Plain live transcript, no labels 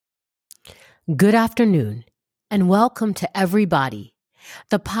Good afternoon, and welcome to Everybody,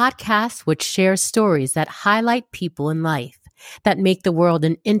 the podcast which shares stories that highlight people in life that make the world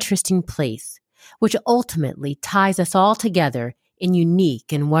an interesting place, which ultimately ties us all together in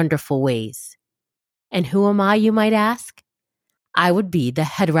unique and wonderful ways. And who am I, you might ask? I would be the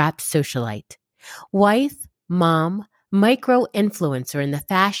head wrap socialite, wife, mom, micro-influencer in the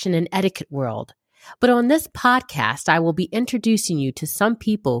fashion and etiquette world. But on this podcast, I will be introducing you to some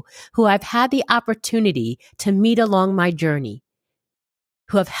people who I've had the opportunity to meet along my journey,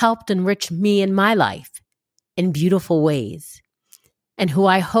 who have helped enrich me in my life in beautiful ways, and who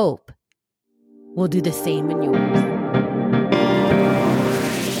I hope will do the same in yours.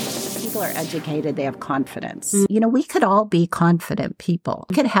 People are educated, they have confidence. We could all be confident people.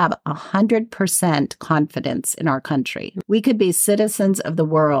 We could have 100% confidence in our country. We could be citizens of the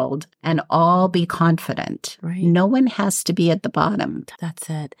world and all be confident. Right. No one has to be at the bottom. That's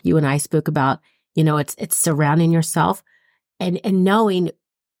it. You and I spoke about, it's surrounding yourself and knowing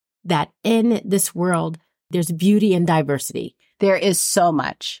that in this world, there's beauty and diversity. There is so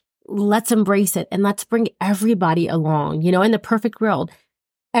much. Let's embrace it and let's bring everybody along. In the perfect world,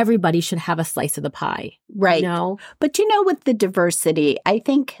 everybody should have a slice of the pie. Right. But with the diversity, I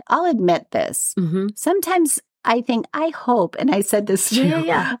think I'll admit this. Mm-hmm. Sometimes I hope, and I said this to you,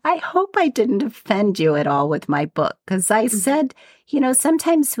 I hope I didn't offend you at all with my book. Because I said,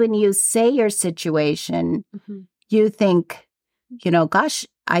 sometimes when you say your situation, you think, gosh,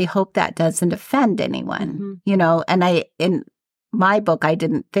 I hope that doesn't offend anyone, and in my book, I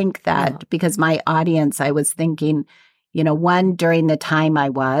didn't think that because my audience, I was thinking, one, during the time I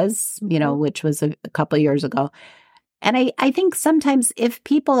was, which was a couple of years ago. And I think sometimes if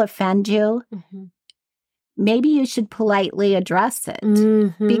people offend you, maybe you should politely address it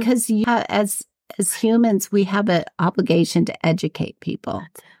because as humans, we have an obligation to educate people.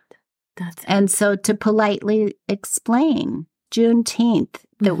 That's it. And so to politely explain Juneteenth,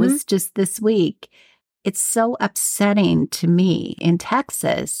 that was just this week, it's so upsetting to me in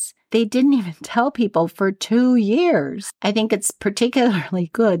Texas. They didn't even tell people for 2 years. I think it's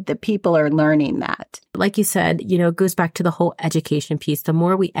particularly good that people are learning that. Like you said, it goes back to the whole education piece. The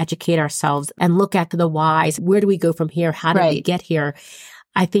more we educate ourselves and look at the whys, where do we go from here? How did we get here?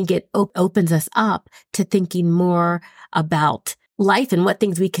 I think it opens us up to thinking more about life and what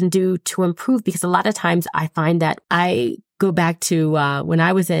things we can do to improve. Because a lot of times I find that I go back to when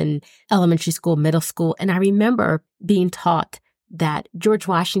I was in elementary school, middle school, and I remember being taught that George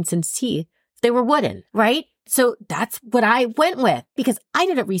Washington's teeth, they were wooden, right? So that's what I went with because I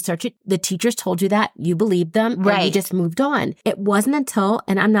didn't research it. The teachers told you that, you believed them, and you just moved on. It wasn't until,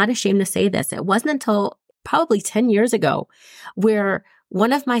 and I'm not ashamed to say this, it wasn't until probably 10 years ago where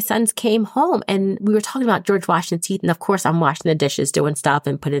one of my sons came home and we were talking about George Washington's teeth. And of course, I'm washing the dishes, doing stuff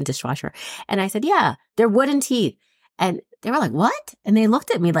and put it in dishwasher. And I said, yeah, they're wooden teeth. And they were like, what? And they looked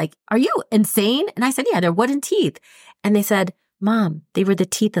at me like, are you insane? And I said, yeah, they're wooden teeth. And they said, Mom, they were the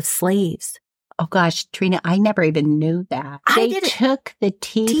teeth of slaves. Oh, gosh, Trina, I never even knew that. They took the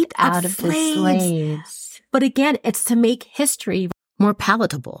teeth out of the slaves. But again, it's to make history more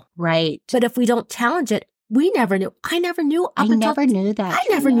palatable. Right. But if we don't challenge it, we never knew. I never knew. I never knew that. I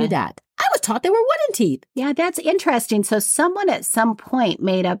never knew that. I was taught they were wooden teeth. Yeah, that's interesting. So someone at some point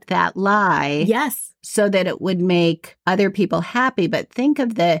made up that lie. Yes. So that it would make other people happy. But think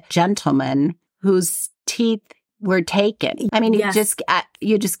of the gentleman whose teeth were taken. I mean, you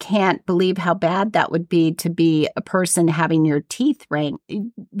just can't believe how bad that would be to be a person having your teeth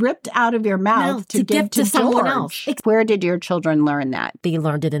ripped out of your mouth to give to someone else. Where did your children learn that? They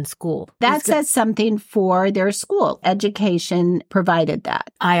learned it in school. That says something for their school. Education provided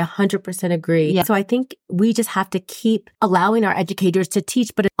that. I 100% agree. Yeah. So I think we just have to keep allowing our educators to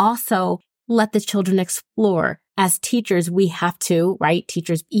teach, but also let the children explore. As teachers, we have to, right?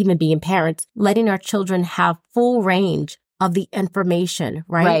 Teachers, even being parents, letting our children have full range of the information,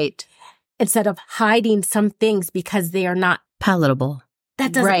 right? Right. Instead of hiding some things because they are not palatable.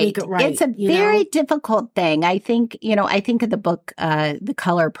 That doesn't make it right. It's a very difficult thing. I think of the book, The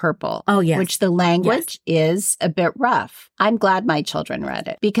Color Purple. Oh, yes. Which the language is a bit rough. I'm glad my children read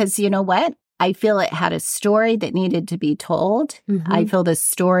it because you know what? I feel it had a story that needed to be told. I feel the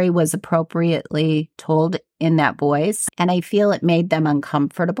story was appropriately told in that voice. And I feel it made them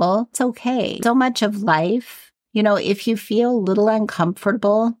uncomfortable. It's okay. So much of life, if you feel a little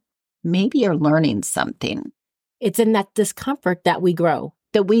uncomfortable, maybe you're learning something. It's in that discomfort that we grow.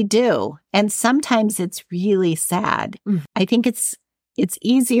 That we do. And sometimes it's really sad. I think it's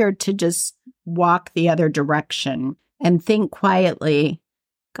easier to just walk the other direction and think quietly,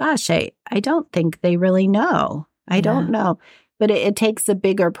 gosh, I don't think they really know. I don't know. But it takes a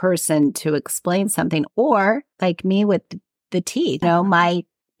bigger person to explain something. Or like me with the teeth, my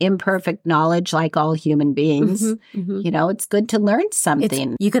imperfect knowledge, like all human beings, it's good to learn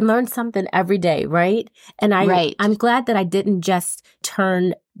something. You can learn something every day, right? And I'm glad that I didn't just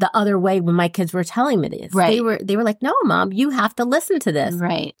turn the other way when my kids were telling me this. Right. They were like, no, Mom, you have to listen to this.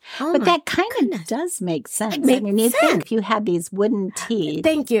 Right. But that kind of does make sense. You think if you had these wooden teeth.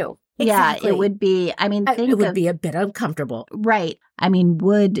 Thank you. Exactly. Yeah, it would be, it would be a bit uncomfortable. Right.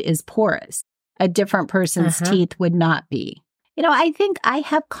 Wood is porous. A different person's teeth would not be. I think I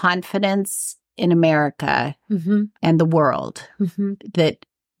have confidence in America and the world that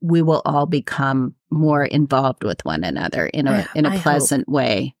we will all become more involved with one another in a pleasant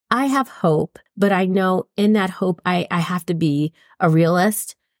way. I have hope, but I know in that hope, I have to be a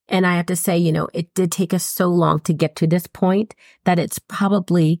realist. And I have to say, it did take us so long to get to this point that it's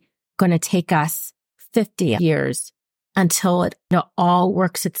probably going to take us 50 years until it all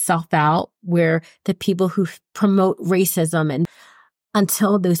works itself out, where the people who promote racism and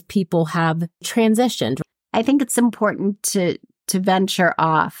until those people have transitioned. I think it's important to venture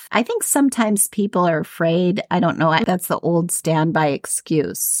off. I think sometimes people are afraid. I don't know. That's the old standby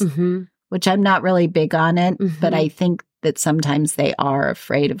excuse, which I'm not really big on it, but I think that sometimes they are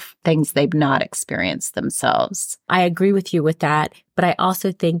afraid of things they've not experienced themselves. I agree with you with that, but I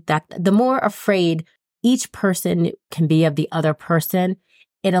also think that the more afraid each person can be of the other person,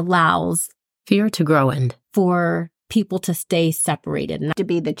 it allows fear to grow and for people to stay separated. To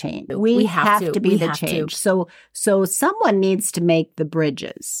be the change. We have to be the change. So someone needs to make the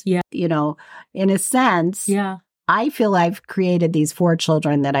bridges. Yeah. In a sense, I feel I've created these 4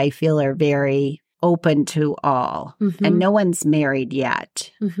 children that I feel are very open to all. And no one's married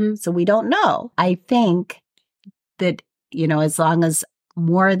yet. So we don't know. I think that, as long as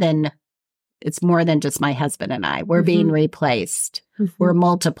it's more than just my husband and I. We're being replaced. We're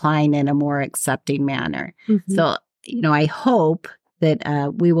multiplying in a more accepting manner. So, I hope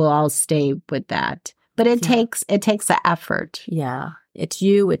that we will all stay with that. But it takes an effort. Yeah. It's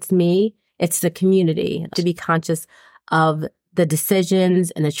you, it's me, it's the community to be conscious of the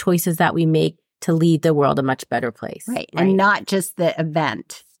decisions and the choices that we make to lead the world a much better place. Right. And not just the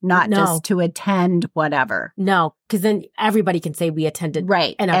event. Not just to attend whatever. No, because then everybody can say we attended an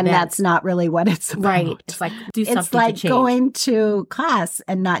event. And that's not really what it's about. Right. It's like do something It's like to change. Going to class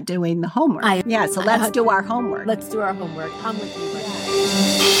and not doing the homework. So let's do our homework. Let's do our homework. I'm with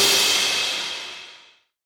you.